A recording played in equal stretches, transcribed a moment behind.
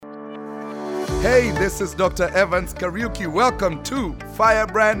Hey, this is Dr. Evans Kariuki. Welcome to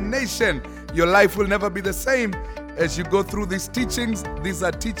Firebrand Nation. Your life will never be the same as you go through these teachings. These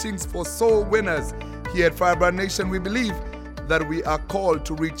are teachings for soul winners. Here at Firebrand Nation, we believe that we are called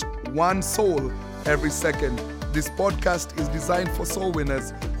to reach one soul every second. This podcast is designed for soul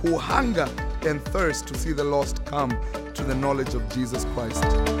winners who hunger and thirst to see the lost come to the knowledge of Jesus Christ.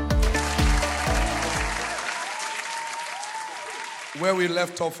 Where we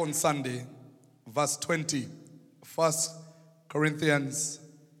left off on Sunday, verse 20, 1 Corinthians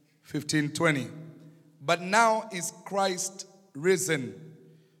 15:20. But now is Christ risen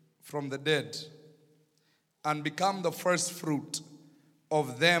from the dead and become the first fruit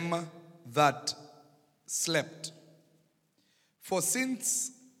of them that slept. For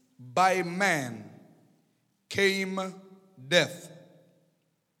since by man came death.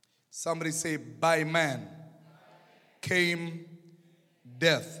 Somebody say, by man came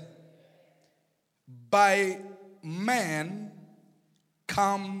death. By man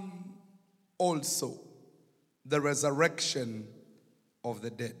come also the resurrection of the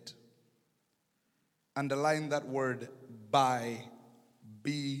dead. Underline that word by,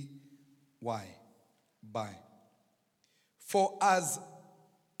 B-Y, by. For as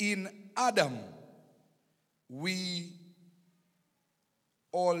in Adam we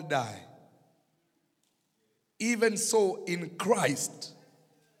all die, even so in Christ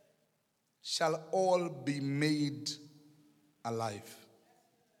shall all be made alive.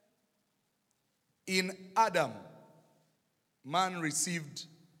 In Adam, man received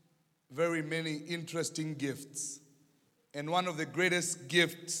very many interesting gifts. And one of the greatest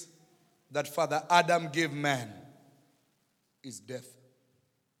gifts that Father Adam gave man is death.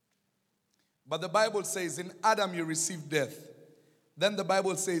 But the Bible says in Adam you received death. Then the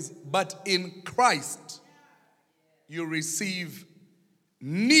Bible says, but in Christ you receive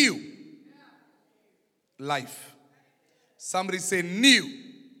new life. Somebody say new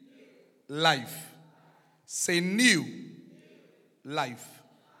life. Say new life.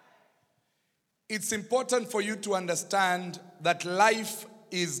 It's important for you to understand that life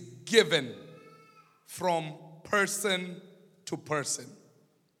is given from person to person.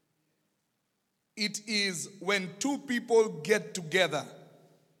 It is when two people get together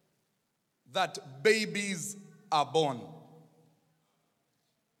that babies are born.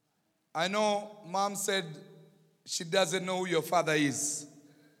 I know mom said she doesn't know who your father is.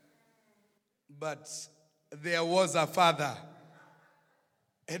 But there was a father.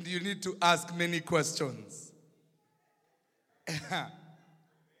 And you need to ask many questions.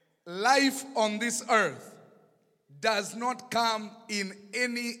 Life on this earth does not come in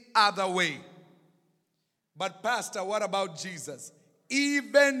any other way. But Pastor, what about Jesus?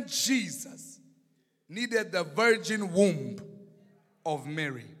 Even Jesus needed the virgin womb of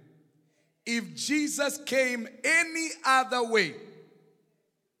Mary. If Jesus came any other way,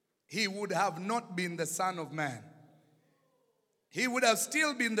 he would have not been the Son of Man. He would have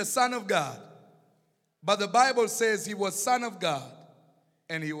still been the Son of God. But the Bible says he was Son of God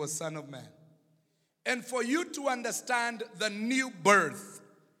and he was Son of Man. And for you to understand the new birth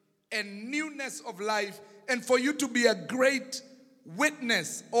and newness of life, and for you to be a great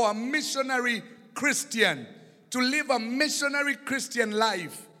witness or a missionary Christian, to live a missionary Christian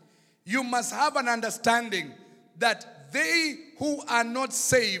life, you must have an understanding that they who are not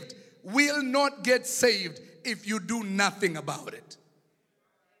saved will not get saved if you do nothing about it.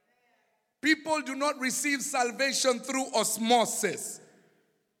 People do not receive salvation through osmosis.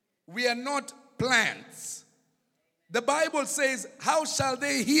 We are not plants. The Bible says, how shall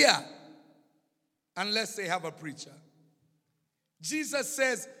they hear unless they have a preacher? Jesus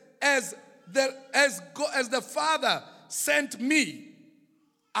says, as the Father sent me,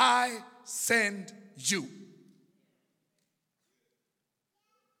 I send you.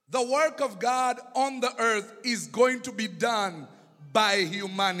 The work of God on the earth is going to be done by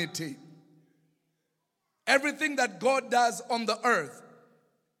humanity. Everything that God does on the earth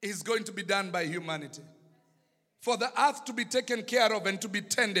is going to be done by humanity. For the earth to be taken care of and to be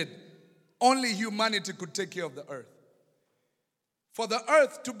tended, only humanity could take care of the earth. For the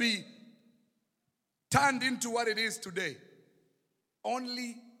earth to be turned into what it is today,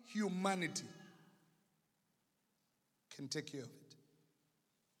 only humanity can take care of it.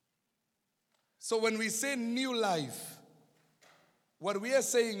 So when we say new life, what we are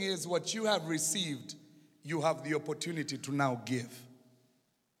saying is what you have received, you have the opportunity to now give.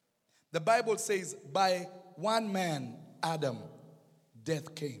 The Bible says, by one man, Adam,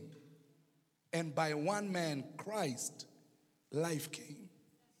 death came. And by one man, Christ, life came.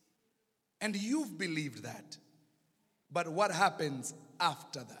 And you've believed that. But what happens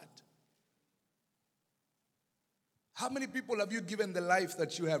after that? How many people have you given the life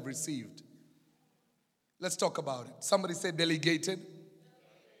that you have received? Let's talk about it. Somebody say delegated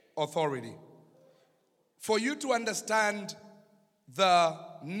authority. For you to understand the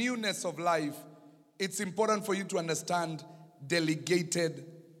newness of life, it's important for you to understand delegated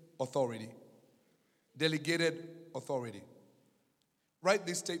authority. Delegated authority. Write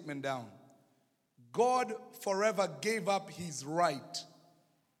this statement down. God forever gave up his right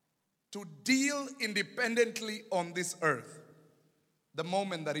to deal independently on this earth the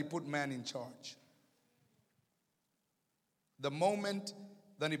moment that he put man in charge. The moment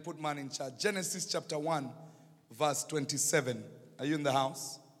that he put man in charge. Genesis chapter 1, verse 27. Are you in the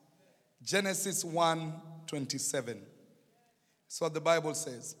house? Genesis 1:27. That's what the Bible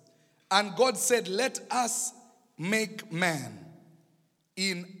says. And God said, let us make man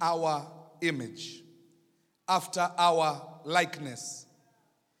in our image, after our likeness,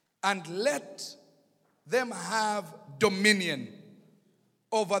 and let them have dominion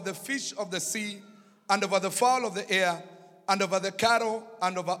over the fish of the sea, and over the fowl of the air, and over the cattle,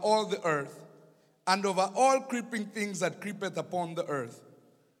 and over all the earth, and over all creeping things that creepeth upon the earth.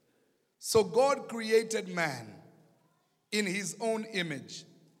 So God created man in his own image.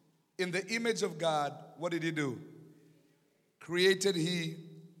 In the image of God, what did he do? Created he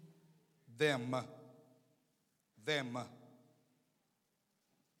them. Them.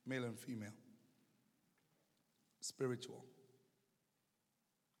 Male and female. Spiritual.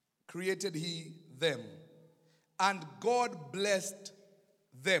 Created he them. And God blessed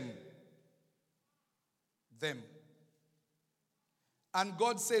them. Them. And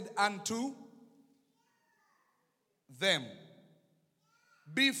God said unto them,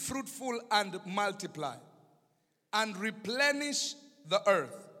 be fruitful and multiply, and replenish the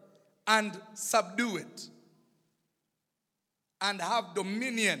earth, and subdue it, and have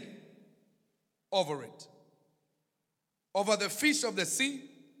dominion over it, over the fish of the sea,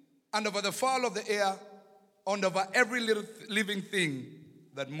 and over the fowl of the air, and over every little living thing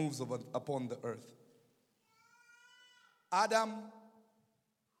that moves upon the earth. Adam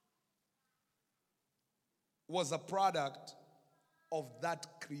was a product of that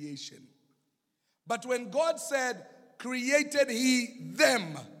creation. But when God said, created he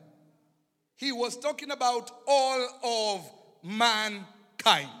them, he was talking about all of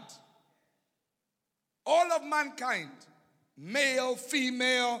mankind. All of mankind. Male,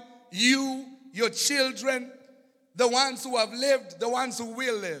 female, you, your children, the ones who have lived, the ones who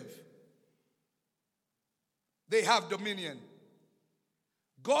will live. They have dominion.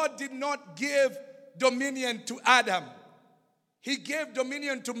 God did not give dominion to Adam. He gave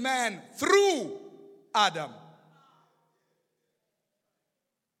dominion to man through Adam.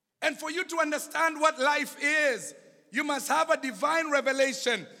 And for you to understand what life is, you must have a divine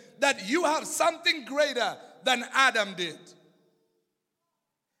revelation that you have something greater than Adam did.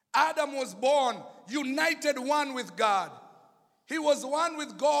 Adam was born united one with God. He was one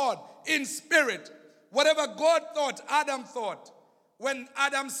with God in spirit. Whatever God thought, Adam thought. When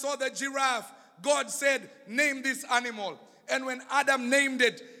Adam saw the giraffe, God said, name this animal. And when Adam named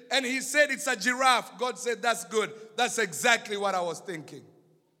it and he said it's a giraffe, God said, that's good. That's exactly what I was thinking.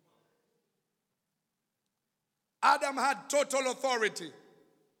 Adam had total authority.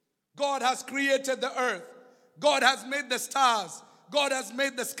 God has created the earth. God has made the stars. God has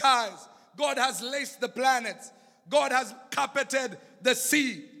made the skies. God has laced the planets. God has carpeted the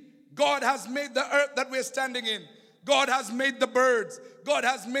sea. God has made the earth that we're standing in. God has made the birds. God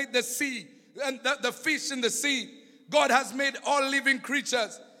has made the sea and the fish in the sea. God has made all living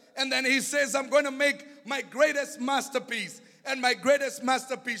creatures. And then he says, I'm going to make my greatest masterpiece. And my greatest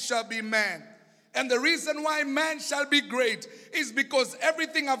masterpiece shall be man. And the reason why man shall be great is because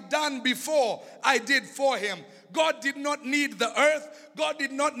everything I've done before, I did for him. God did not need the earth. God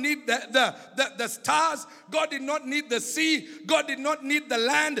did not need the stars. God did not need the sea. God did not need the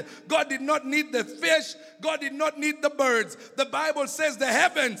land. God did not need the fish. God did not need the birds. The Bible says the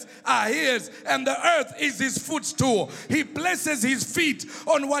heavens are his and the earth is his footstool. He places his feet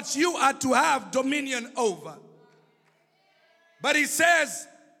on what you are to have dominion over. But he says,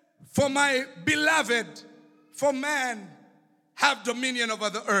 for my beloved, for man, have dominion over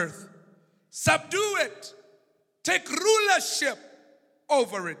the earth. Subdue it. Take rulership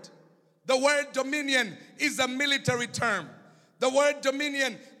over it. The word dominion is a military term. The word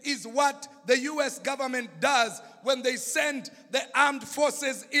dominion is what the U.S. government does when they send the armed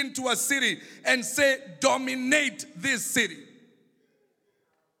forces into a city and say, dominate this city.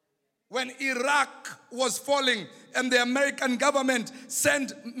 When Iraq was falling and the American government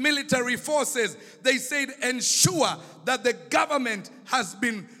sent military forces, they said ensure that the government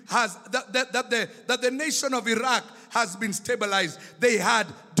that the nation of Iraq has been stabilized. They had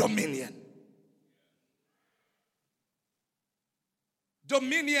dominion.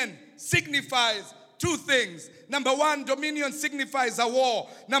 Dominion signifies two things. Number one, dominion signifies a war.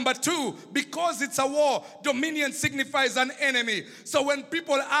 Number two, because it's a war, dominion signifies an enemy. So when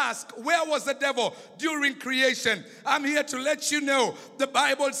people ask, where was the devil during creation? I'm here to let you know, the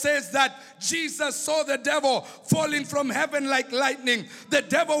Bible says that Jesus saw the devil falling from heaven like lightning. The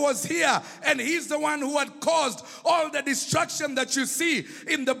devil was here, and he's the one who had caused all the destruction that you see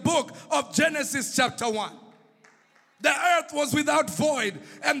in the book of Genesis chapter 1. The earth was without void,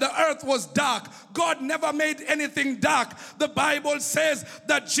 and the earth was dark. God never made anything dark. The Bible says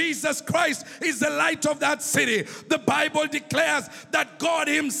that Jesus Christ is the light of that city. The Bible declares that God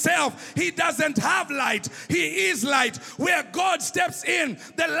himself, he doesn't have light. He is light. Where God steps in,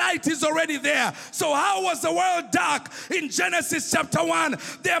 the light is already there. So how was the world dark? In Genesis chapter 1,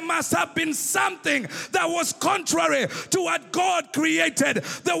 there must have been something that was contrary to what God created.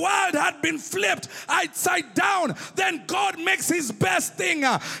 The world had been flipped upside down. Then God makes his best thing,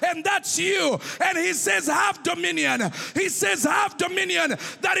 and that's you. And he says, have dominion. He says, have dominion.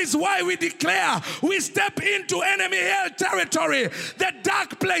 That is why we declare we step into enemy held territory, the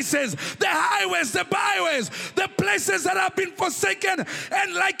dark places, the highways, the byways, the places that have been forsaken,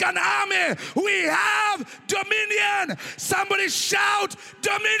 and like an army, we have dominion. Somebody shout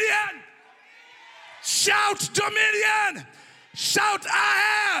dominion. Shout dominion. Shout,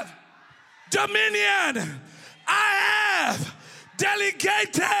 I have dominion. I have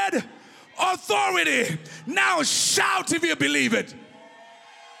delegated authority. Now shout if you believe it.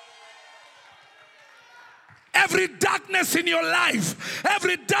 Every darkness in your life,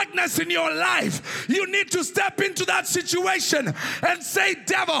 you need to step into that situation and say,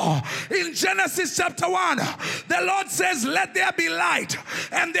 devil, in Genesis chapter 1, the Lord says, let there be light,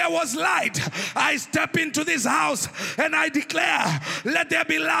 and there was light. I step into this house and I declare, let there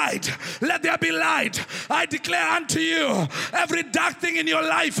be light, let there be light. I declare unto you, every dark thing in your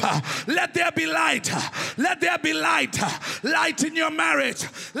life, let there be light, let there be light. Light in your marriage,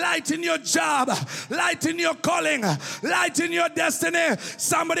 light in your job, light in your calling, light in your destiny.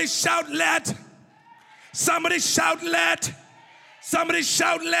 Somebody shout let. Somebody shout let. Somebody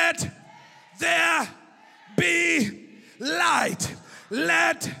shout let there be light.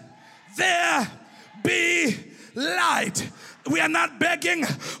 Let there be light. We are not begging.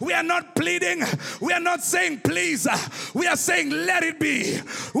 We are not pleading. We are not saying please. We are saying let it be.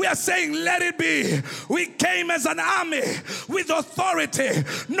 We are saying let it be. We came as an army with authority,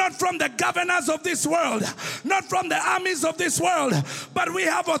 not from the governors of this world, not from the armies of this world, but we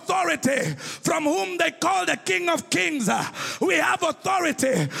have authority from whom they call the King of Kings. We have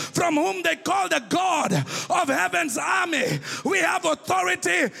authority from whom they call the God of heaven's army. We have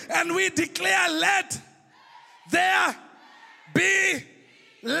authority, and we declare let there be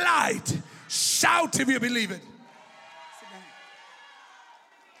light. Shout if you believe it.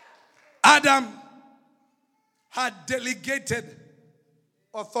 Adam had delegated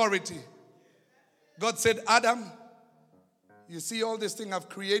authority. God said, Adam, you see all this thing I've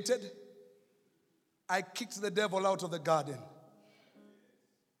created? I kicked the devil out of the garden.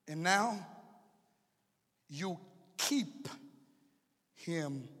 And now you keep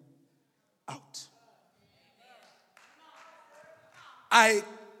him out. I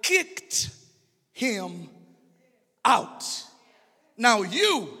kicked him out. Now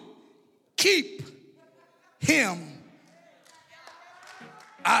you keep him.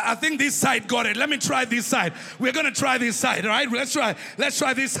 I think this side got it. Let me try this side. We're going to try this side, all right? Let's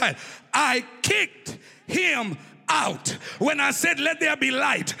try this side. I kicked him out. When I said let there be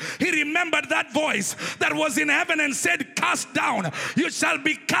light, he remembered that voice that was in heaven and said, cast down, you shall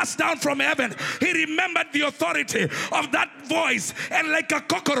be cast down from heaven. He remembered the authority of that voice, and like a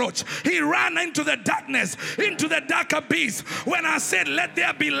cockroach he ran into the darkness, into the dark abyss. When I said let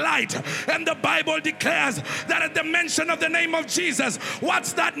there be light, and the Bible declares that at the mention of the name of Jesus,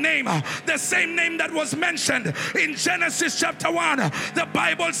 what's that name? The same name that was mentioned in Genesis chapter 1. The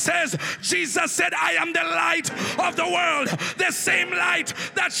Bible says Jesus said, I am the light of the world. The same light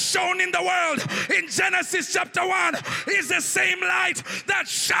that shone in the world in Genesis chapter 1 is the same light that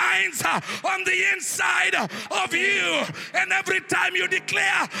shines on the inside of you. And every time you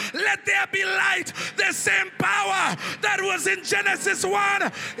declare let there be light, the same power that was in Genesis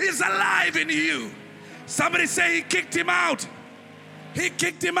 1 is alive in you. Somebody say he kicked him out. He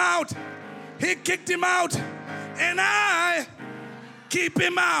kicked him out. He kicked him out. And I keep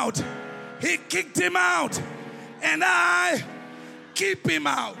him out. He kicked him out. And I keep him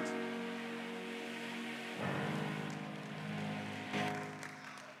out.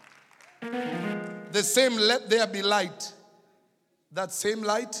 The same let there be light. That same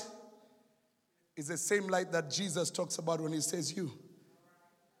light is the same light that Jesus talks about when he says, you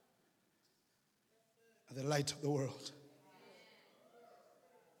are the light of the world.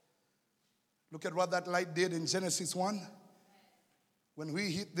 Look at what that light did in Genesis 1. When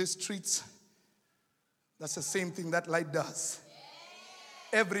we hit these streets, that's the same thing that light does.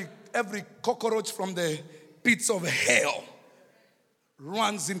 Every cockroach from the pits of hell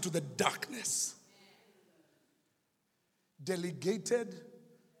runs into the darkness. Delegated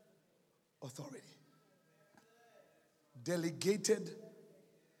authority. Delegated.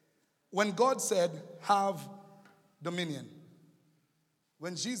 When God said, have dominion.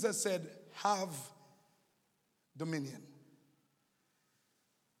 When Jesus said, have dominion.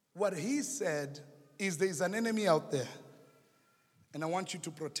 What he said is there is an enemy out there, and I want you to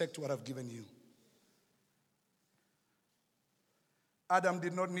protect what I've given you. Adam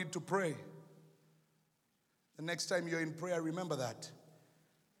did not need to pray. The next time you're in prayer, remember that.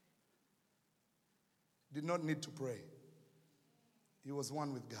 Did not need to pray. He was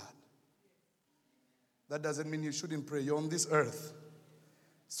one with God. That doesn't mean you shouldn't pray. You're on this earth.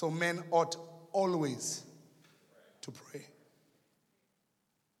 So men ought always to pray.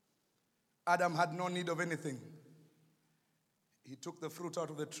 Adam had no need of anything. He took the fruit out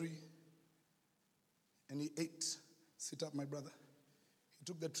of the tree and he ate. Sit up, my brother. He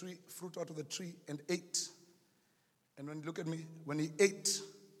took the fruit out of the tree and ate. And when you look at me, when he ate,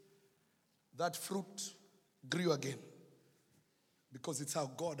 that fruit grew again because it's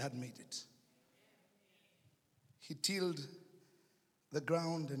how God had made it. He tilled the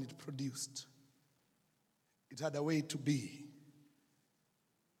ground and it produced. It had a way to be.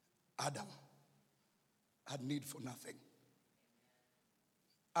 Adam had need for nothing.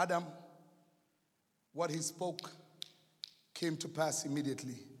 Adam, what he spoke came to pass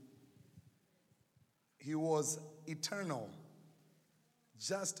immediately. He was eternal,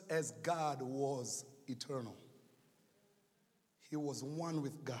 just as God was eternal. He was one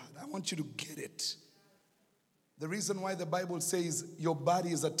with God. I want you to get it. The reason why the Bible says your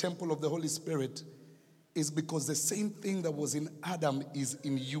body is a temple of the Holy Spirit is because the same thing that was in Adam is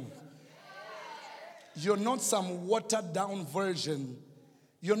in you. You're not some watered down version.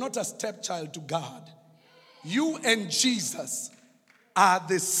 You're not a stepchild to God. You and Jesus are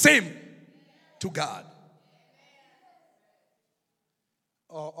the same to God.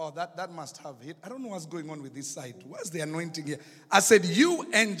 Oh, that must have hit. I don't know what's going on with this side. What's the anointing here? I said, you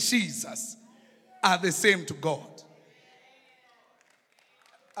and Jesus are the same to God.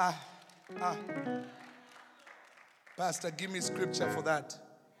 Pastor, give me scripture for that.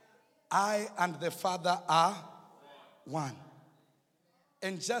 I and the Father are one.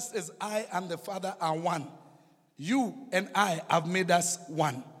 And just as I and the Father are one, you and I have made us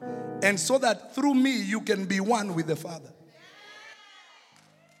one. And so that through me you can be one with the Father.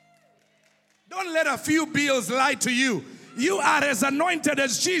 Don't let a few bills lie to you. You are as anointed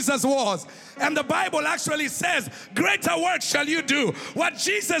as Jesus was. And the Bible actually says, greater work shall you do. What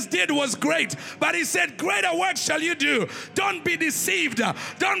Jesus did was great, but he said, greater work shall you do. Don't be deceived.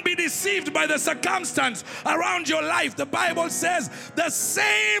 Don't be deceived by the circumstance around your life. The Bible says the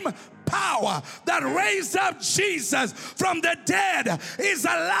same power that raised up Jesus from the dead is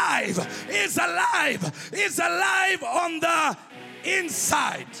alive on the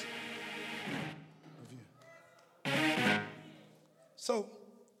inside. So,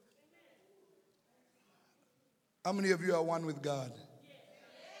 how many of you are one with God?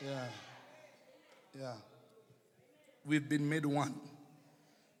 Yeah. We've been made one.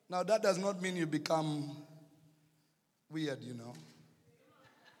 Now, that does not mean you become weird, you know.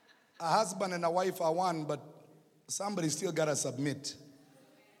 A husband and a wife are one, but somebody still got to submit.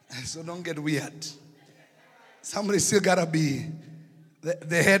 So don't get weird. Somebody still got to be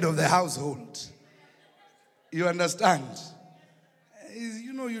the head of the household. You understand?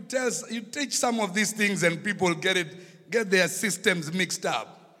 You know, you teach some of these things and people get their systems mixed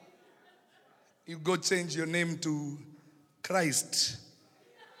up. You go change your name to Christ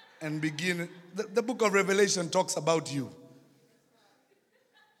and begin. The book of Revelation talks about you.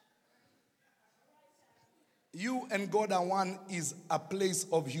 You and God are one is a place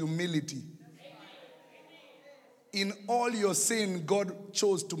of humility. In all your sin, God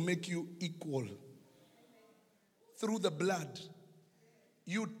chose to make you equal through the blood.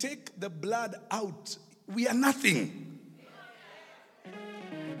 You take the blood out, we are nothing.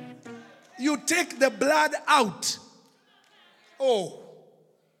 You take the blood out. Oh.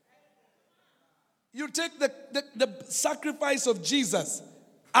 You take the sacrifice of Jesus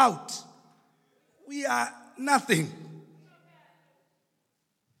out. We are nothing.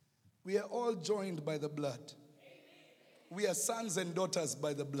 We are all joined by the blood. We are sons and daughters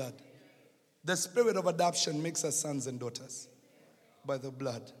by the blood. The spirit of adoption makes us sons and daughters by the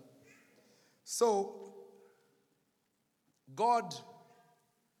blood. So, God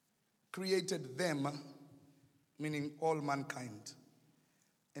created them, meaning all mankind.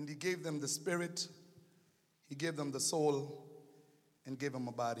 And he gave them the spirit, he gave them the soul, and gave them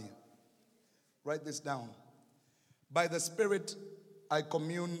a body. Write this down. By the spirit, I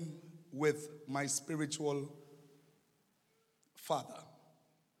commune with my spiritual father.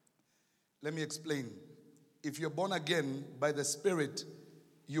 Let me explain. If you're born again by the spirit,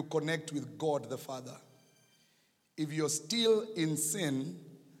 you connect with God the Father. If you're still in sin,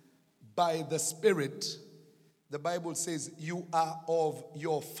 by the spirit, the Bible says you are of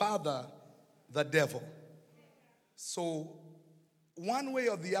your father, the devil. So, one way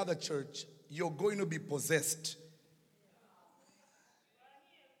or the other, church, you're going to be possessed.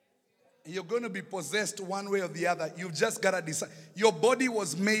 You're going to be possessed one way or the other. You've just got to decide. Your body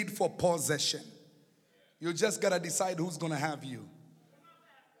was made for possession. You just got to decide who's going to have you.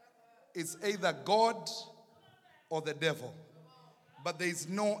 It's either God or the devil. But there is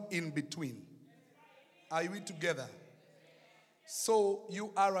no in between. Are we together? So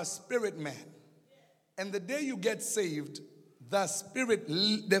you are a spirit man. And the day you get saved, the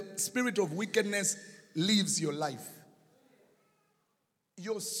spirit of wickedness leaves your life.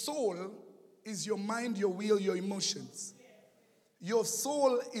 Your soul is your mind, your will, your emotions. Your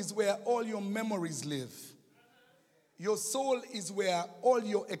soul is where all your memories live. Your soul is where all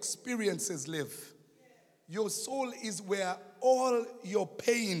your experiences live. Your soul is where all your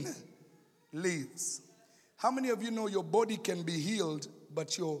pain lives. How many of you know your body can be healed,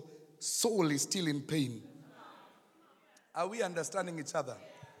 but your soul is still in pain? Are we understanding each other?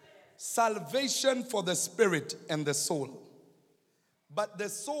 Salvation for the spirit and the soul. But the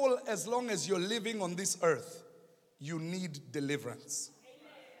soul, as long as you're living on this earth, you need deliverance.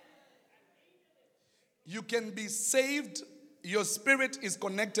 You can be saved. Your spirit is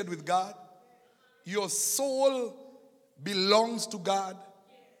connected with God. Your soul belongs to God.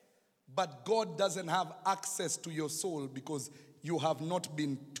 But God doesn't have access to your soul because you have not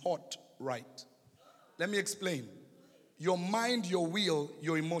been taught right. Let me explain. Your mind, your will,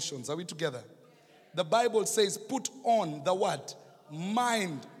 your emotions. Are we together? The Bible says, put on the what?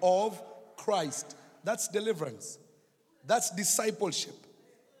 Mind of Christ. That's deliverance. That's discipleship.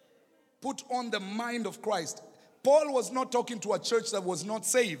 Put on the mind of Christ. Paul was not talking to a church that was not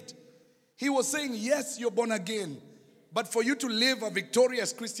saved. He was saying, yes, you're born again. But for you to live a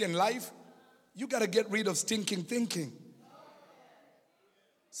victorious Christian life, you got to get rid of stinking thinking.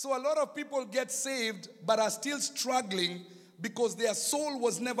 So a lot of people get saved but are still struggling because their soul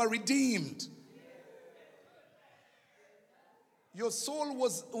was never redeemed. Your soul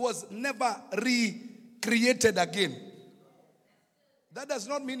was never recreated again. That does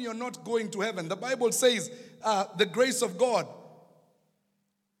not mean you're not going to heaven. The Bible says the grace of God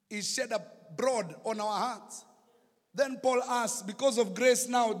is shed abroad on our hearts. Then Paul asks, because of grace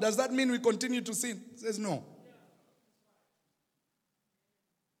now, does that mean we continue to sin? He says no.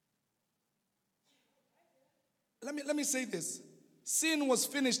 Let me say this. Sin was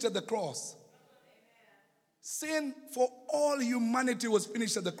finished at the cross. Sin for all humanity was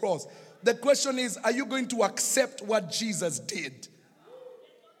finished at the cross. The question is, are you going to accept what Jesus did?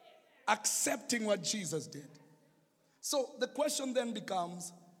 Accepting what Jesus did. So the question then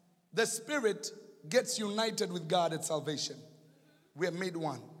becomes, the spirit gets united with God at salvation. We are made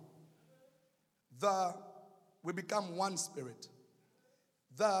one. We become one spirit.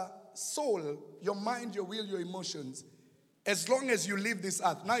 The soul, your mind, your will, your emotions, as long as you live this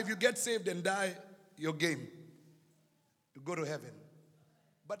earth. Now if you get saved and die, you're game. You go to heaven.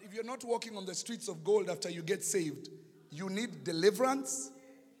 But if you're not walking on the streets of gold after you get saved, you need deliverance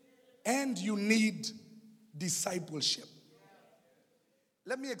and you need discipleship.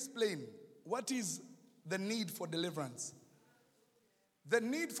 Let me explain. What is the need for deliverance? The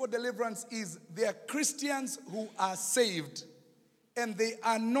need for deliverance is there are Christians who are saved and they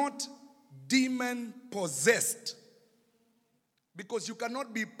are not demon possessed. Because you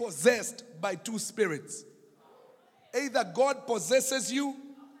cannot be possessed by two spirits. Either God possesses you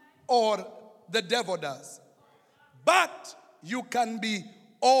or the devil does. But you can be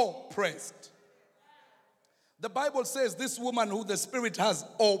oppressed. The Bible says this woman who the spirit has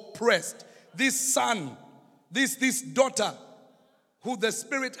oppressed, this son, this daughter who the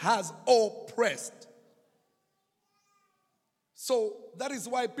spirit has oppressed. So that is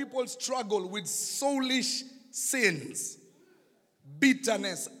why people struggle with soulish sins.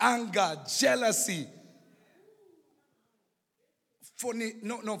 Bitterness, anger, jealousy,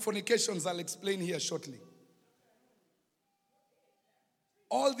 Fornications, I'll explain here shortly.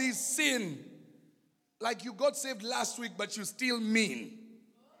 All these sin, like you got saved last week, but you still mean.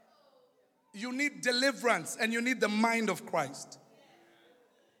 You need deliverance and you need the mind of Christ.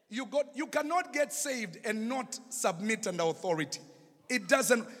 You cannot get saved and not submit under authority. It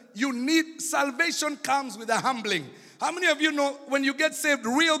doesn't. You need, salvation comes with a humbling. How many of you know when you get saved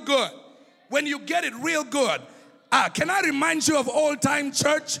real good? When you get it real good. Can I remind you of old time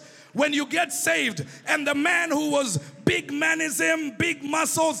church? When you get saved and the man who was big manism, big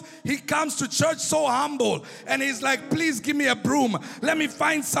muscles, he comes to church so humble and he's like, please give me a broom. Let me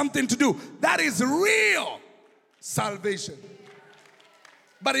find something to do. That is real salvation.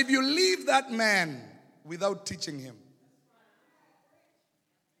 But if you leave that man without teaching him,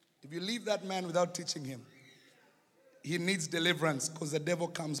 he needs deliverance because the devil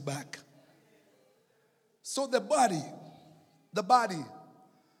comes back. So the body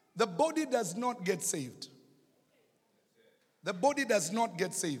does not get saved. The body does not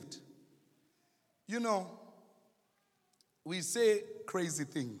get saved. You know, we say crazy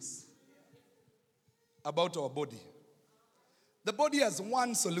things about our body. The body has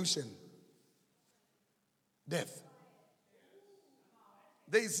one solution: death.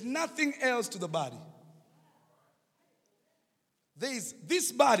 There is nothing else to the body. There is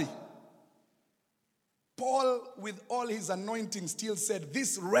this body. Paul, with all his anointing, still said,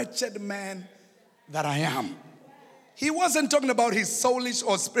 this wretched man that I am. He wasn't talking about his soulish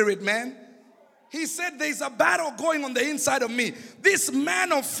or spirit man. He said there's a battle going on the inside of me. This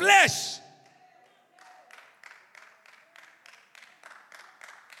man of flesh.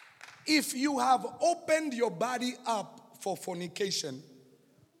 If you have opened your body up for fornication,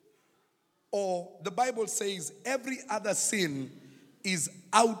 or the Bible says every other sin is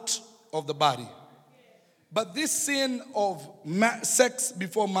out of the body. But this sin of sex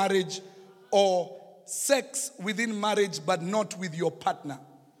before marriage or sex within marriage but not with your partner,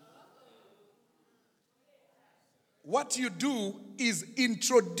 what you do is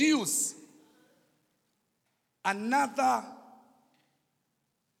introduce another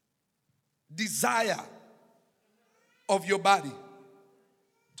desire of your body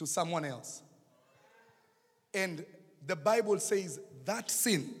to someone else. And the Bible says that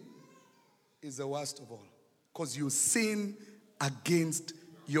sin is the worst of all. Because you sin against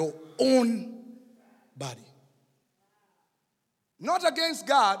your own body. Not against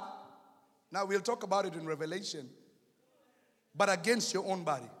God. Now we'll talk about it in Revelation. But against your own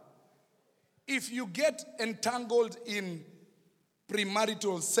body. If you get entangled in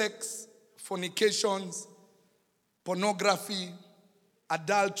premarital sex, fornications, pornography,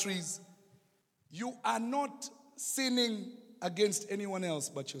 adulteries, you are not sinning against anyone else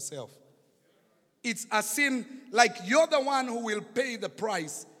but yourself. It's a sin, like you're the one who will pay the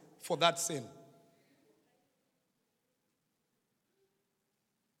price for that sin.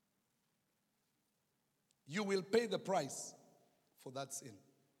 You will pay the price for that sin.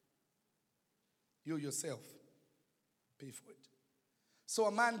 You yourself pay for it. So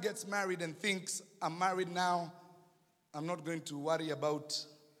a man gets married and thinks, I'm married now. I'm not going to worry about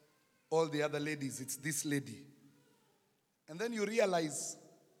all the other ladies. It's this lady. And then you realize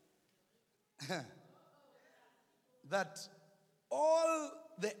that all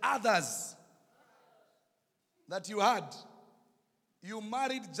the others that you had, you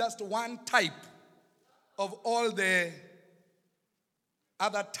married just one type of all the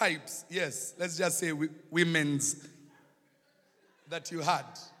other types. Yes, let's just say women's that you had.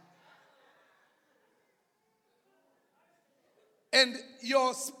 And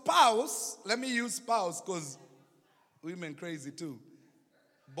your spouse, let me use spouse because women crazy too.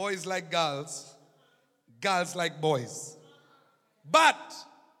 Boys like girls, girls like boys. But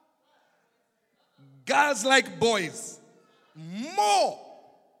girls like boys more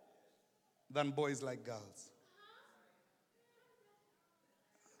than boys like girls.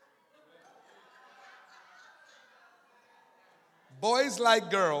 Boys like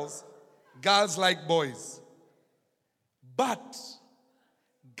girls, girls like boys. But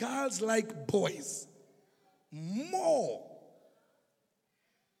girls like boys more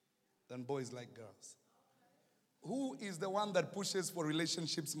than boys like girls. Who is the one that pushes for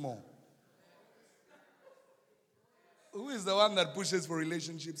relationships more? Who is the one that pushes for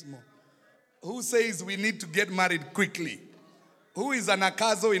relationships more? Who says we need to get married quickly? Who is an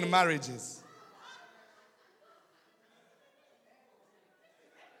akazo in marriages?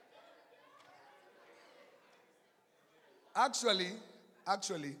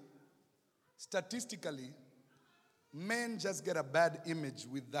 Actually, statistically, men just get a bad image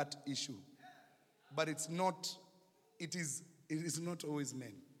with that issue. But it's not, it is It is not always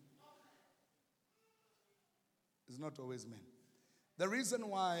men. It's not always men. The reason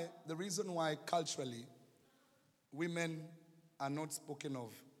why culturally women are not spoken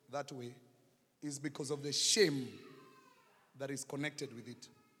of that way is because of the shame that is connected with it.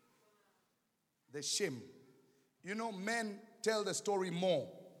 The shame. You know, men tell the story more.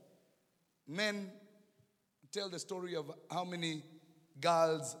 Men tell the story of how many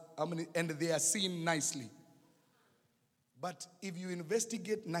girls, and they are seen nicely. But if you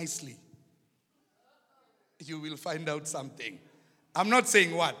investigate nicely, you will find out something. I'm not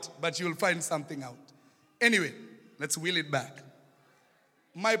saying what, but you'll find something out. Anyway, let's wheel it back.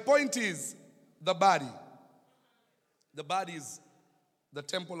 My point is the body. The body is the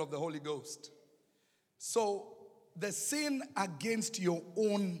temple of the Holy Ghost. So the sin against your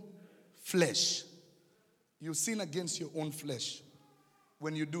own flesh, you sin against your own flesh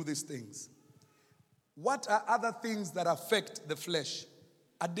when you do these things. What are other things that affect the flesh?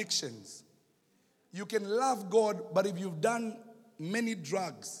 Addictions. You can love God, but if you've done many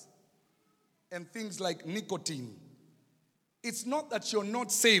drugs and things like nicotine, it's not that you're not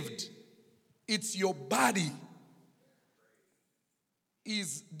saved. It's your body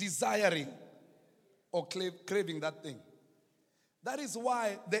is desiring or craving that thing. That is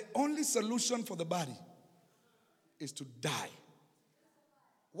why the only solution for the body is to die.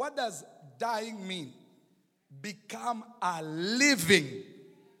 What does dying mean? Become a living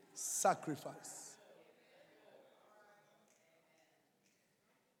sacrifice.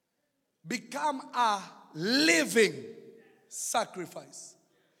 Become a living sacrifice.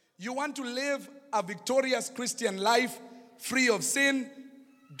 You want to live a victorious Christian life free of sin?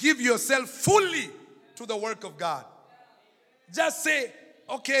 Give yourself fully to the work of God. Just say,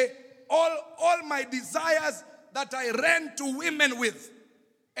 okay, all my desires that I ran to women with,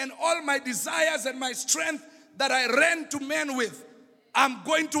 and all my desires and my strength that I ran to men with, I'm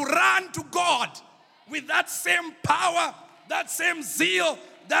going to run to God with that same power, that same zeal,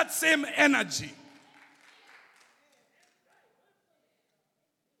 that same energy.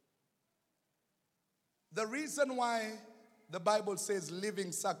 The reason why the Bible says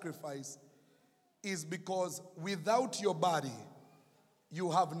living sacrifice is because without your body,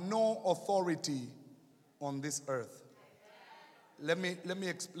 you have no authority on this earth. Let me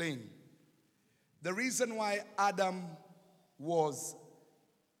explain. The reason why Adam was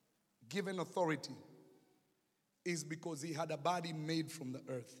given authority is because he had a body made from the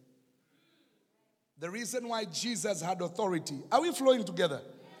earth. The reason why Jesus had authority, are we flowing together?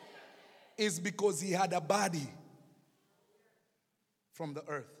 Is because he had a body from the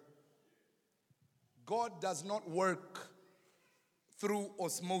earth. God does not work through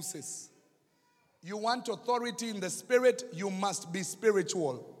osmosis. You want authority in the spirit, you must be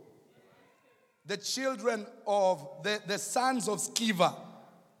spiritual. The children of the sons of Sceva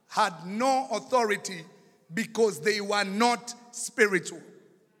had no authority because they were not spiritual.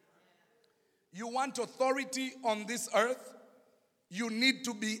 You want authority on this earth, you need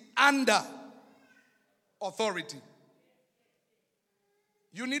to be under authority.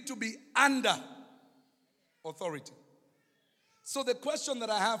 You need to be under authority. So the question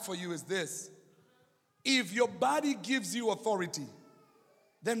that I have for you is this. If your body gives you authority,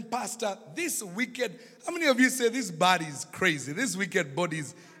 then pastor, this wicked, how many of you say this body is crazy? This wicked body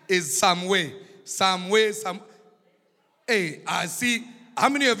is some way. Hey, I see, how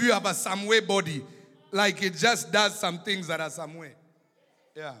many of you have a some way body? Like it just does some things that are some way.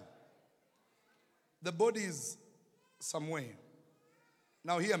 Yeah. The body is some way.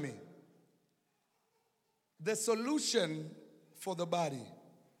 Now hear me. The solution for the body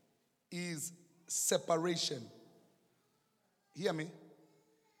is separation. Hear me.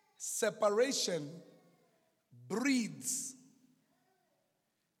 Separation breeds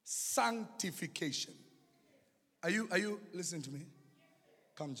sanctification. Are you listening to me?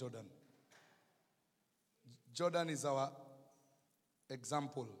 Come, Jordan. Jordan is our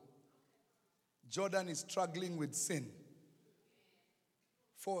example. Jordan is struggling with sin.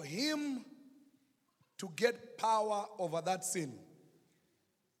 For him to get power over that sin,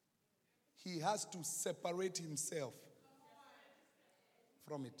 he has to separate himself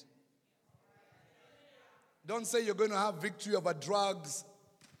from it. Don't say you're going to have victory over drugs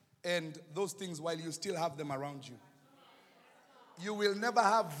and those things while you still have them around you. You will never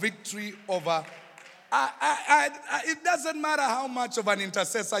have victory over. It doesn't matter how much of an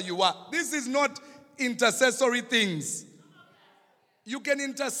intercessor you are. This is not intercessory things. You can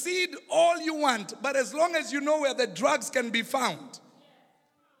intercede all you want, but as long as you know where the drugs can be found,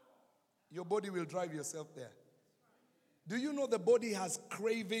 your body will drive yourself there. Do you know the body has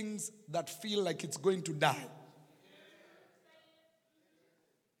cravings that feel like it's going to die?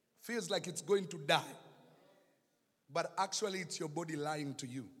 feels like it's going to die. But actually, it's your body lying to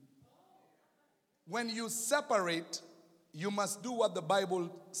you. When you separate, you must do what the Bible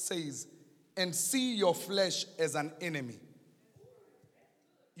says and see your flesh as an enemy.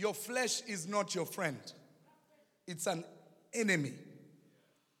 Your flesh is not your friend. It's an enemy.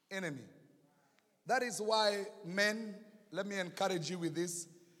 Enemy. That is why, men, let me encourage you with this.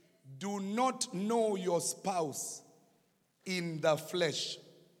 Do not know your spouse in the flesh.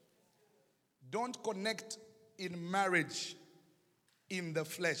 Don't connect in marriage in the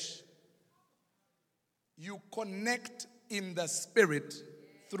flesh. You connect in the spirit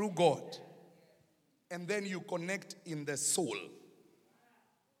through God. And then you connect in the soul.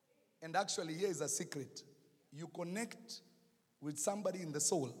 And actually, here is a secret. You connect with somebody in the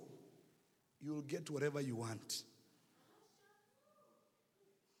soul, you'll get whatever you want.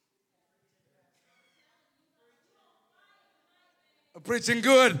 Preaching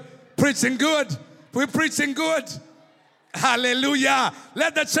good. Preaching good. We're preaching good. Hallelujah.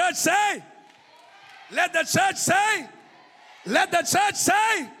 Let the church say. Let the church say. Let the church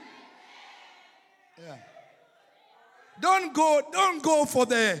say. Yeah. Don't go for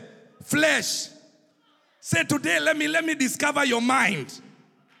the flesh. Say today, let me discover your mind.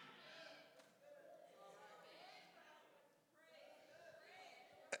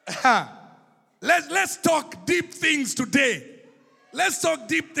 Let's talk deep things today. Let's talk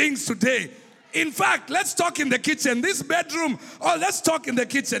deep things today. In fact, let's talk in the kitchen. This bedroom, let's talk in the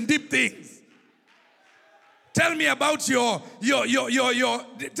kitchen, deep things. Tell me about your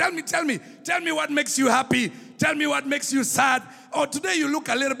tell me what makes you happy. Tell me what makes you sad. Or today you look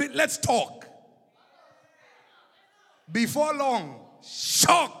a little bit, let's talk. Before long,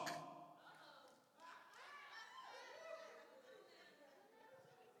 shock.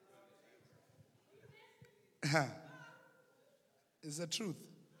 It's the truth.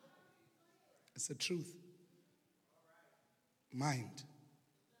 It's the truth. Mind.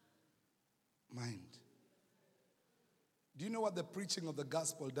 Do you know what the preaching of the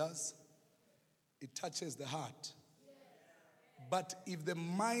gospel does? It touches the heart. But if the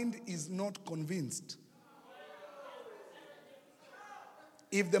mind is not convinced,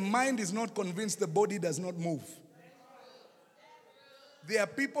 the body does not move. There are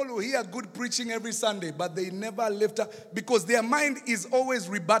people who hear good preaching every Sunday, but they never lift up because their mind is always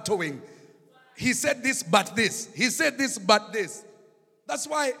rebuttaling. He said this, but this. He said this, but this. That's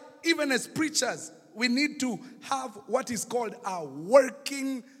why even as preachers, we need to have what is called a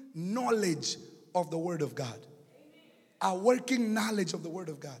working knowledge of the Word of God. A working knowledge of the Word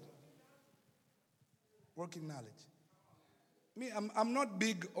of God. Working knowledge. Me, I'm not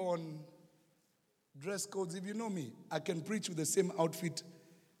big on dress codes. If you know me, I can preach with the same outfit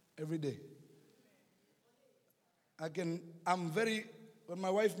every day. When my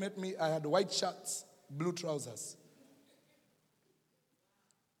wife met me, I had white shirts, blue trousers,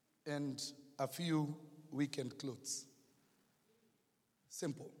 and a few weekend clothes.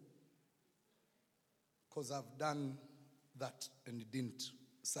 Simple. Because I've done that and it didn't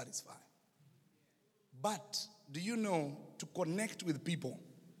satisfy. But do you know, to connect with people,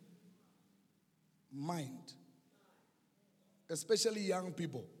 mind, especially young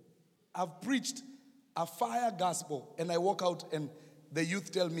people. I've preached a fire gospel and I walk out and the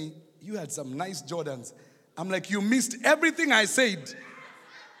youth tell me, you had some nice Jordans. I'm like, you missed everything I said.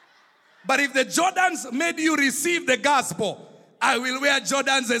 But if the Jordans made you receive the gospel, I will wear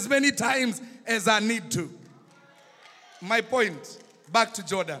Jordans as many times as I need to. My point, back to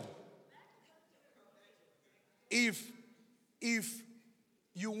Jordan. If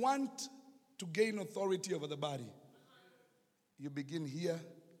you want to gain authority over the body, you begin here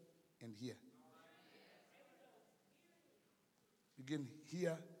and here. Begin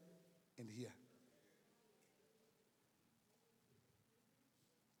here and here.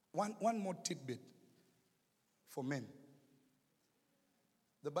 One more tidbit for men.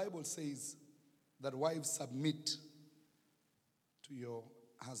 The Bible says that wives submit to your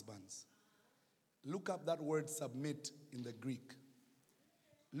husbands. Look up that word submit in the Greek.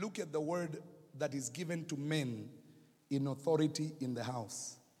 Look at the word that is given to men in authority in the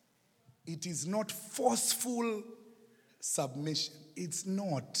house. It is not forceful submission. It's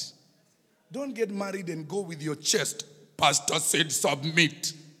not. Don't get married and go with your chest. Pastor said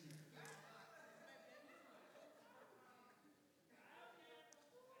submit.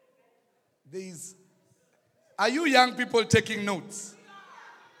 Are you young people taking notes?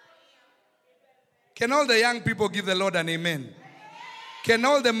 Can all the young people give the Lord an amen? Can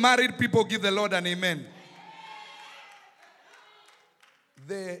all the married people give the Lord an amen?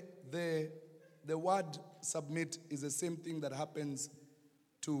 The word submit is the same thing that happens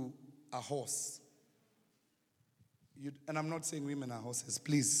to a horse. And I'm not saying women are horses,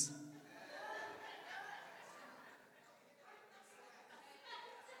 please.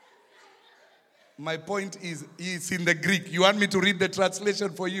 My point is, it's in the Greek. You want me to read the translation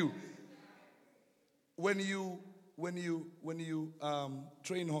for you? When you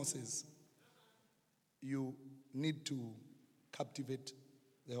train horses, you need to captivate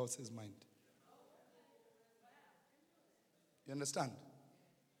the horse's mind. You understand?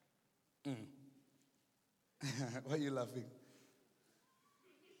 Why are you laughing?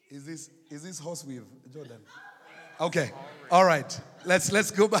 Is this horse weave, Jordan? Okay. All right.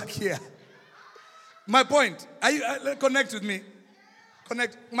 Let's go back here. My point. Connect with me.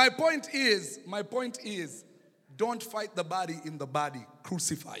 Connect. My point is, don't fight the body in the body.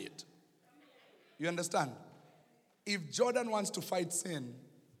 Crucify it. You understand? If Jordan wants to fight sin,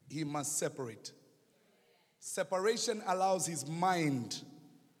 he must separate. Separation allows his mind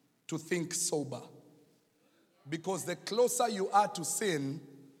to think sober. Because the closer you are to sin,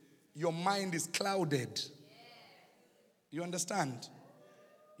 your mind is clouded. You understand?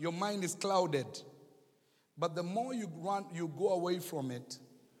 Your mind is clouded. But the more you go away from it,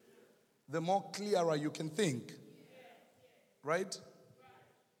 the more clearer you can think. Right?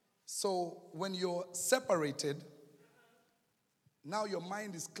 So when you're separated, now your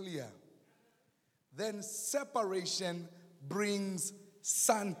mind is clear. Then separation brings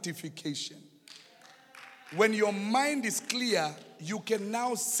sanctification. When your mind is clear, you can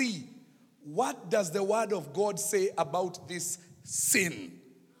now see, what does the word of God say about this sin?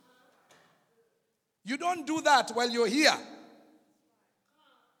 You don't do that while you're here.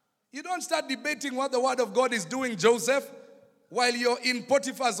 You don't start debating what the word of God is doing, Joseph, while you're in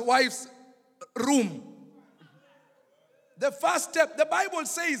Potiphar's wife's room. The first step, the Bible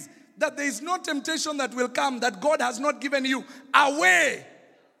says that there is no temptation that will come that God has not given you a way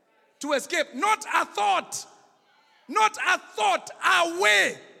to escape. Not a thought. Not a thought, a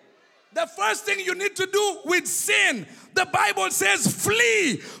way. The first thing you need to do with sin, the Bible says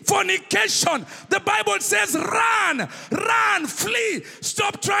flee fornication. The Bible says run, flee.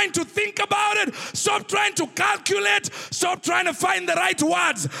 Stop trying to think about it. Stop trying to calculate. Stop trying to find the right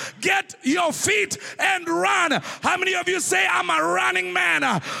words. Get your feet and run. How many of you say, I'm a running man?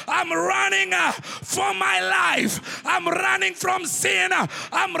 I'm running for my life. I'm running from sin.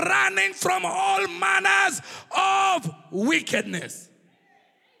 I'm running from all manners of wickedness.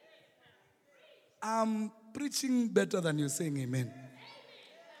 I'm preaching better than you're saying amen.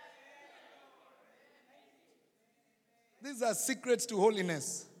 These are secrets to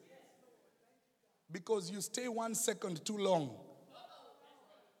holiness. Because you stay 1 second too long.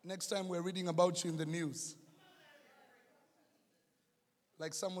 Next time we're reading about you in the news.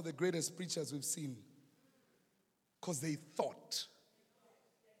 Like some of the greatest preachers we've seen. Because they thought.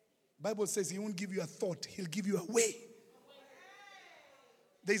 Bible says he won't give you a thought. He'll give you a way.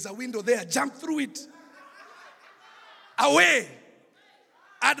 There's a window there. Jump through it. Away.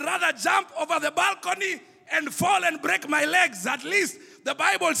 I'd rather jump over the balcony and fall and break my legs. At least the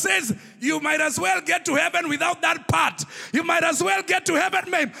Bible says you might as well get to heaven without that part. You might as well get to heaven,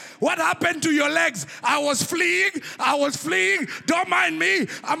 man. What happened to your legs? I was fleeing. Don't mind me.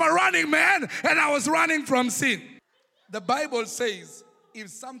 I'm a running man and I was running from sin. The Bible says if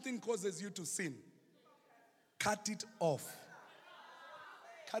something causes you to sin, cut it off.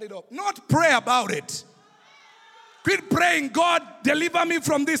 Cut it off. Not pray about it. Quit praying, God, deliver me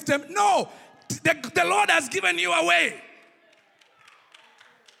from this time. No, the Lord has given you a way.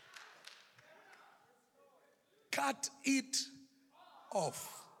 Cut it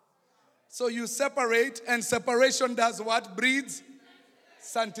off. So you separate, and separation does what? Breeds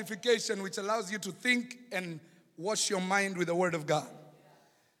sanctification, which allows you to think and wash your mind with the word of God.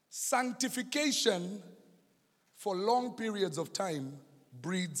 Sanctification for long periods of time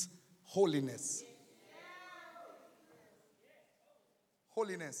breeds holiness.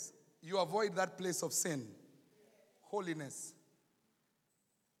 Holiness. You avoid that place of sin. Holiness.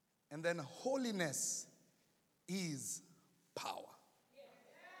 And then holiness is power.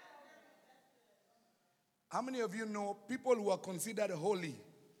 How many of you know people who are considered holy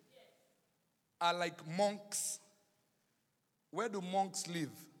are like monks? Where do monks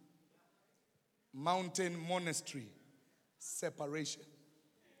live? Mountain, monastery, separation.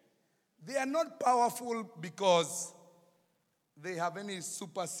 They are not powerful because they have any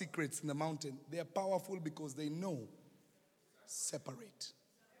super secrets in the mountain. They are powerful because they know separate.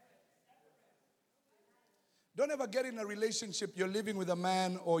 Don't ever get in a relationship, you're living with a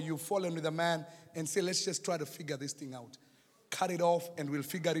man or you've fallen with a man and say, let's just try to figure this thing out. Cut it off and we'll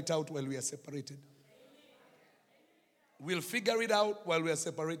figure it out while we are separated. We'll figure it out while we are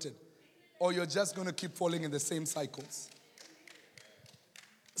separated. Or you're just going to keep falling in the same cycles.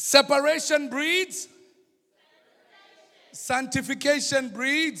 Separation breeds. Sanctification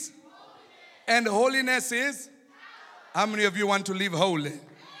breeds. And holiness is. How many of you want to live holy?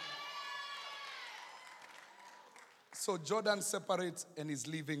 So Jordan separates and is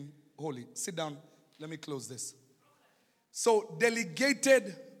living holy. Sit down. Let me close this. So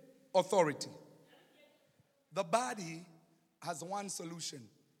delegated authority. The body has one solution.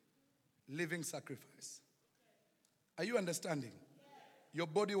 Living sacrifice. Are you understanding? Your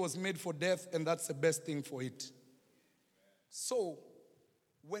body was made for death, and that's the best thing for it. So,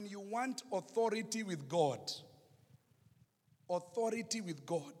 when you want authority with God,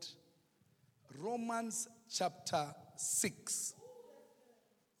 Romans chapter 6.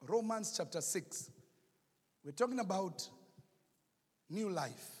 Romans chapter 6. We're talking about new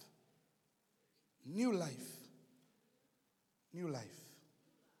life. New life. New life.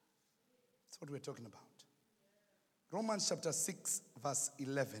 That's what we're talking about. Romans chapter 6, verse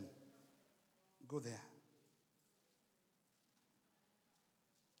 11. Go there.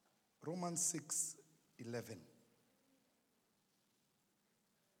 Romans 6, 11.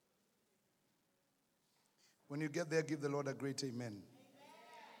 When you get there, give the Lord a great amen.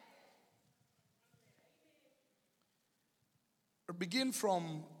 Begin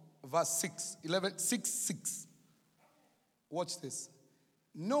from verse 6, 11, 6, 6. Watch this.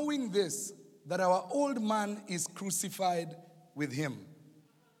 Knowing this, that our old man is crucified with him,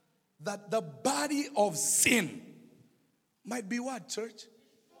 that the body of sin might be what, church?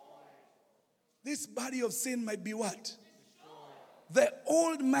 This body of sin might be what? The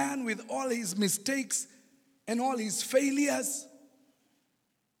old man with all his mistakes and all his failures.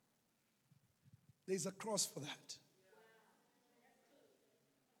 There's a cross for that.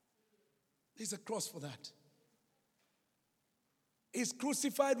 There's a cross for that. Is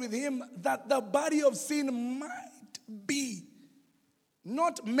crucified with him that the body of sin might be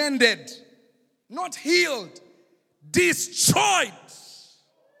not mended, not healed, destroyed.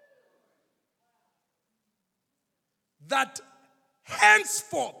 That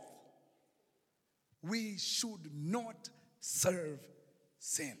henceforth we should not serve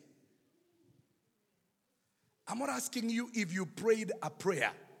sin. I'm not asking you if you prayed a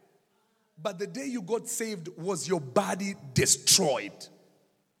prayer, but the day you got saved, was your body destroyed?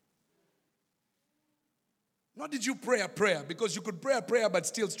 Not did you pray a prayer, because you could pray a prayer but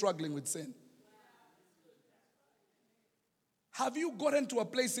still struggling with sin. Have you gotten to a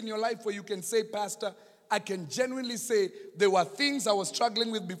place in your life where you can say, Pastor, I can genuinely say there were things I was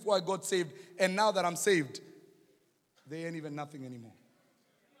struggling with before I got saved, and now that I'm saved, they ain't even nothing anymore.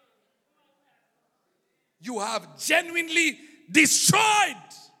 You have genuinely destroyed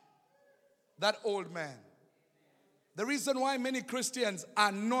that old man. The reason why many Christians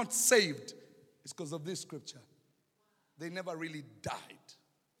are not saved is because of this scripture. They never really died.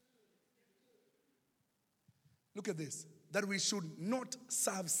 Look at this. That we should not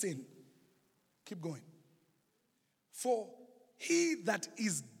serve sin. Keep going. For he that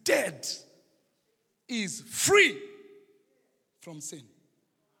is dead is free from sin.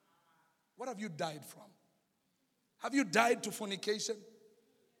 What have you died from? Have you died to fornication?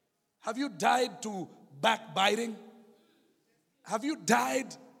 Have you died to backbiting? Have you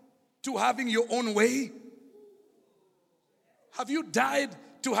died to having your own way? Have you died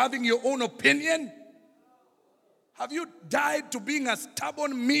to having your own opinion? Have you died to being a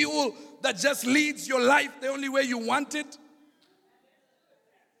stubborn mule that just leads your life the only way you want it?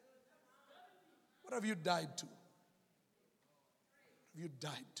 What have you died to? What have you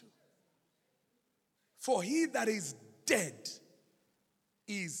died to? For he that is dead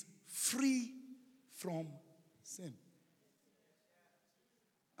is free from sin.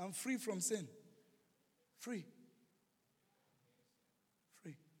 I'm free from sin. Free.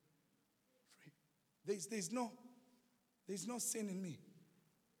 Free. Free. There's no sin in me.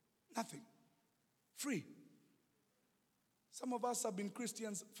 Nothing. Free. Some of us have been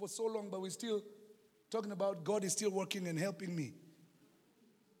Christians for so long, but we're still talking about God is still working and helping me.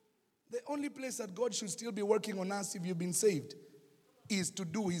 The only place that God should still be working on us if you've been saved is to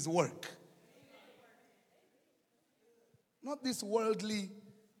do his work. Not this worldly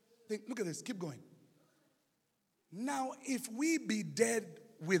thing. Look at this. Keep going. Now, if we be dead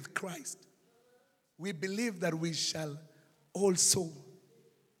with Christ, we believe that we shall also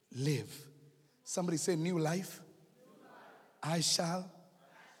live. Somebody say new life. I shall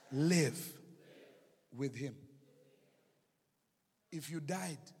live with him. If you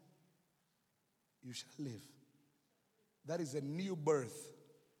died, you shall live. That is a new birth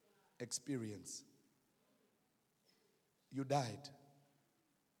experience. You died.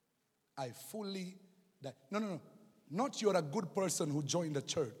 I fully died. No. Not you're a good person who joined the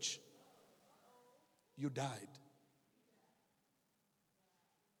church. You died.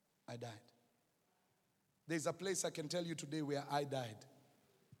 I died. There's a place I can tell you today where I died.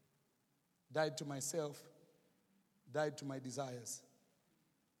 Died to myself. Died to my desires.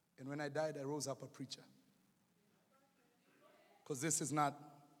 And when I died, I rose up a preacher. Because this is not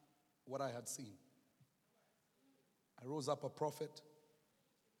what I had seen. I rose up a prophet.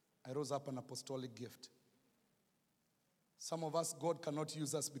 I rose up an apostolic gift. Some of us, God cannot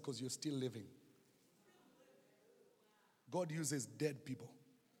use us because you're still living. God uses dead people.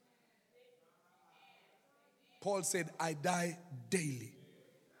 Paul said, I die daily.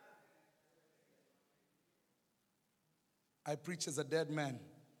 I preach as a dead man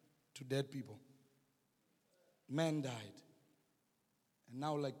to dead people. Man died. And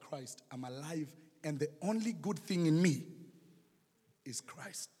now, like Christ, I'm alive, and the only good thing in me is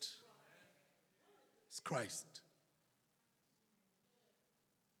Christ. It's Christ.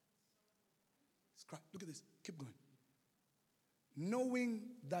 It's Christ. Look at this. Keep going. Knowing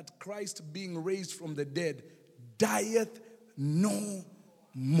that Christ, being raised from the dead, dieth no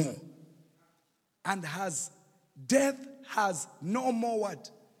more. And death has no more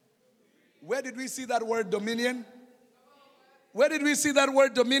what? Where did we see that word dominion? Where did we see that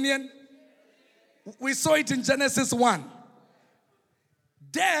word dominion? We saw it in Genesis 1.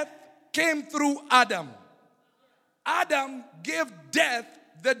 Death came through Adam. Adam gave death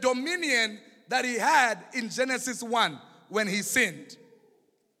the dominion that he had in Genesis 1 when he sinned.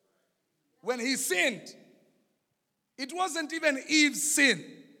 When he sinned, it wasn't even Eve's sin.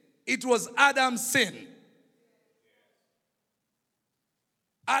 It was Adam's sin.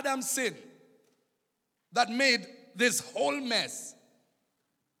 Adam's sin that made this whole mess.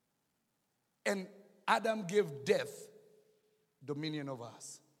 And Adam gave death dominion over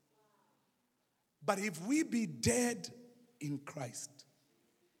us. But if we be dead in Christ,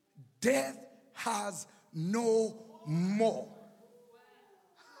 death has no more.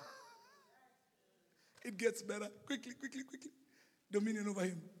 It gets better. Quickly. Dominion over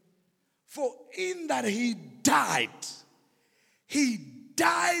him. For in that he died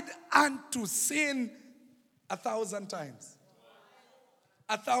unto sin 1,000 times.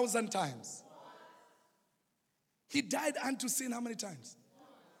 1,000 times. He died unto sin how many times?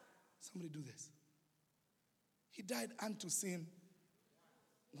 Somebody do this. He died unto sin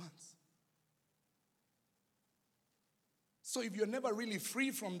once. So if you're never really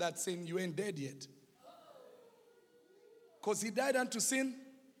free from that sin, you ain't dead yet. Because he died unto sin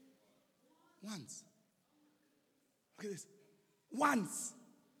once. Look at this. Once.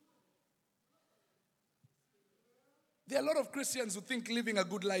 There are a lot of Christians who think living a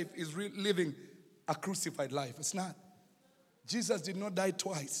good life is living a crucified life. It's not. Jesus did not die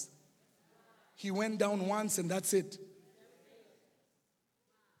twice. He went down once and that's it.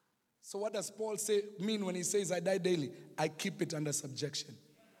 So what does Paul mean when he says I die daily? I keep it under subjection.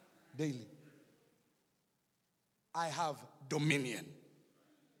 Daily. I have dominion.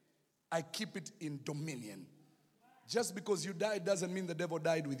 I keep it in dominion. Just because you died doesn't mean the devil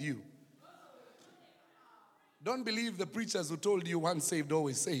died with you. Don't believe the preachers who told you once saved,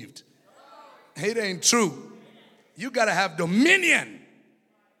 always saved. It ain't true. You got to have dominion.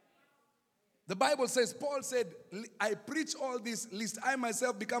 The Bible says, Paul said, I preach all this lest I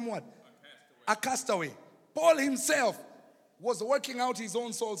myself become what? A castaway. Paul himself was working out his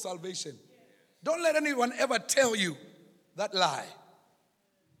own soul salvation. Don't let anyone ever tell you that lie.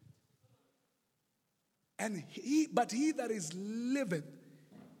 And but he that is liveth,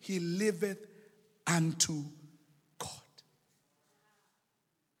 he liveth unto God.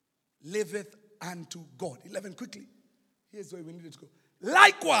 Liveth unto God. 11, quickly. Here's where we need to go.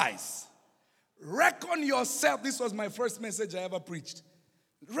 Likewise, reckon yourself. This was my first message I ever preached.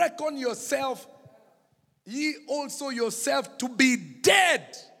 Reckon yourself, ye also yourself, to be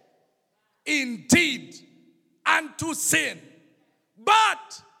dead indeed unto sin,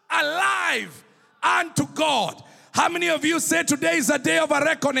 but alive unto God. How many of you say today is a day of a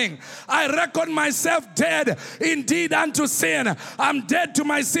reckoning? I reckon myself dead indeed unto sin. I'm dead to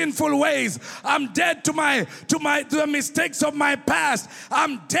my sinful ways. I'm dead to the mistakes of my past.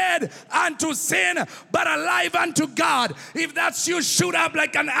 I'm dead unto sin, but alive unto God. If that's you, shoot up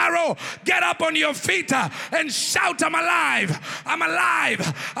like an arrow. Get up on your feet and shout, I'm alive. I'm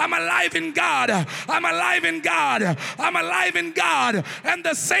alive. I'm alive in God. I'm alive in God. I'm alive in God. And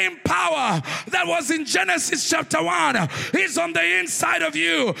the same power that was in Genesis chapter 1 is on the inside of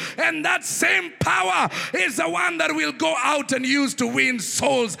you, and that same power is the one that will go out and use to win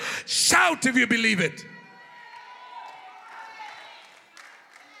souls. Shout if you believe it.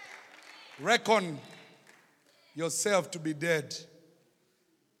 Reckon yourself to be dead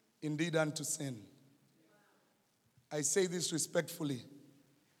indeed unto sin. I say this respectfully.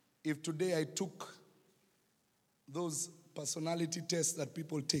 If today I took those personality tests that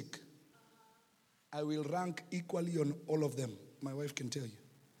people take, I will rank equally on all of them. My wife can tell you.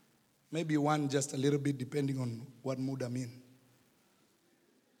 Maybe one just a little bit depending on what mood I'm in.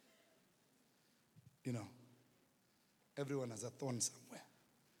 You know, everyone has a thorn somewhere.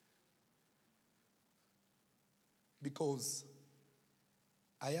 Because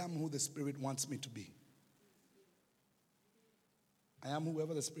I am who the Spirit wants me to be. I am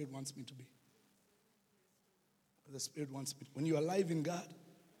whoever the Spirit wants me to be. The Spirit wants me to. When you're alive in God,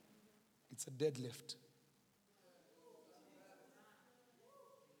 it's a deadlift.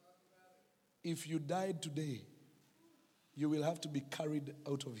 If you died today, you will have to be carried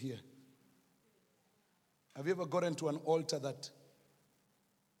out of here. Have you ever gotten to an altar that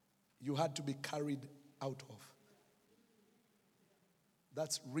you had to be carried out of?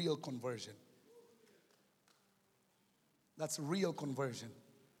 That's real conversion. That's real conversion.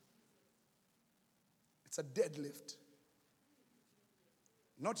 It's a deadlift.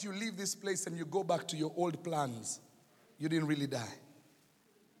 Not you leave this place and you go back to your old plans. You didn't really die.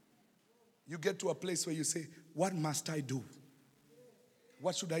 You get to a place where you say, what must I do?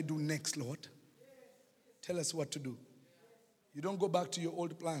 What should I do next, Lord? Tell us what to do. You don't go back to your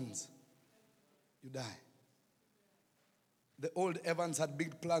old plans. You die. The old Evans had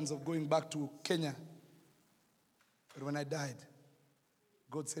big plans of going back to Kenya. But when I died,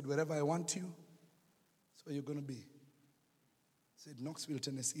 God said, wherever I want you, that's where you're going to be. He said, Knoxville,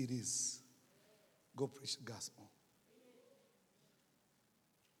 Tennessee it is. Go preach the gospel.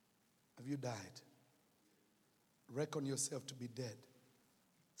 Have you died? Reckon yourself to be dead.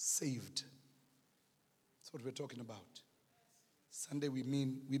 Saved. That's what we're talking about. Sunday we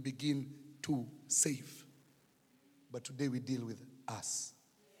begin to save. But today we deal with us.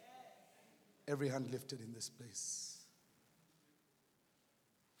 Every hand lifted in this place.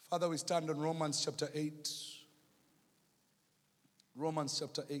 Father, we stand on Romans chapter 8. Romans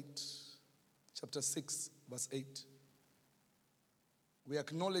chapter 8. Chapter 6, verse 8. We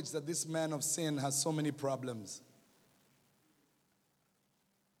acknowledge that this man of sin has so many problems.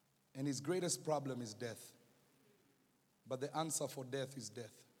 And his greatest problem is death. But the answer for death is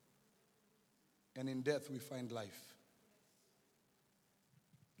death. And in death we find life.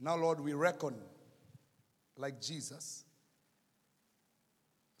 Now, Lord, we reckon like Jesus.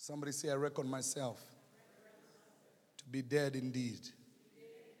 Somebody say, I reckon myself to be dead indeed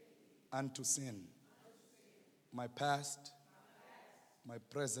unto sin. My past, my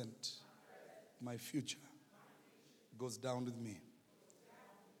present, my future goes down with me.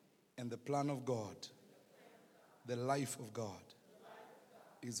 And the plan of God, the life of God,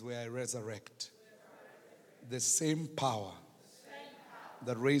 is where I resurrect. The same power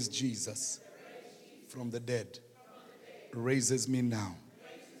that raised Jesus from the dead raises me now.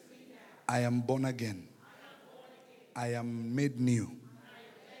 I am born again. I am made new.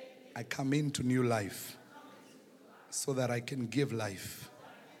 I come into new life so that I can give life.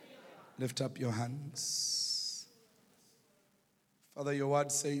 Lift up your hands. Father, your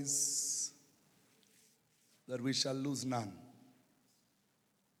word says that we shall lose none.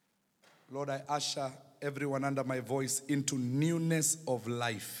 Lord, I usher everyone under my voice into newness of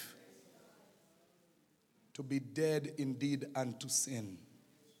life. To be dead indeed unto sin.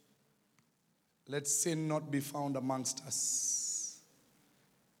 Let sin not be found amongst us.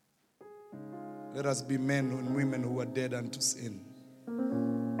 Let us be men and women who are dead unto sin.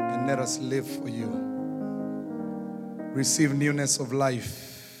 And let us live for you. Receive newness of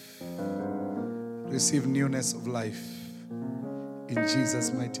life. Receive newness of life. In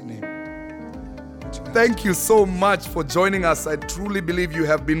Jesus' mighty name. Thank you so much for joining us. I truly believe you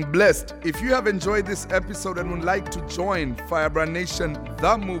have been blessed. If you have enjoyed this episode and would like to join Firebrand Nation,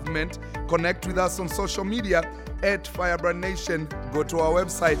 the movement, connect with us on social media at Firebrand Nation. Go to our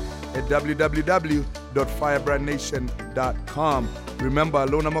website at www.firebrandnation.com. Remember,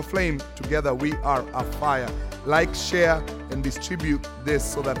 alone I'm a flame. Together we are a fire. Like, share, and distribute this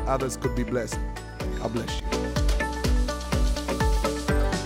so that others could be blessed. God bless you.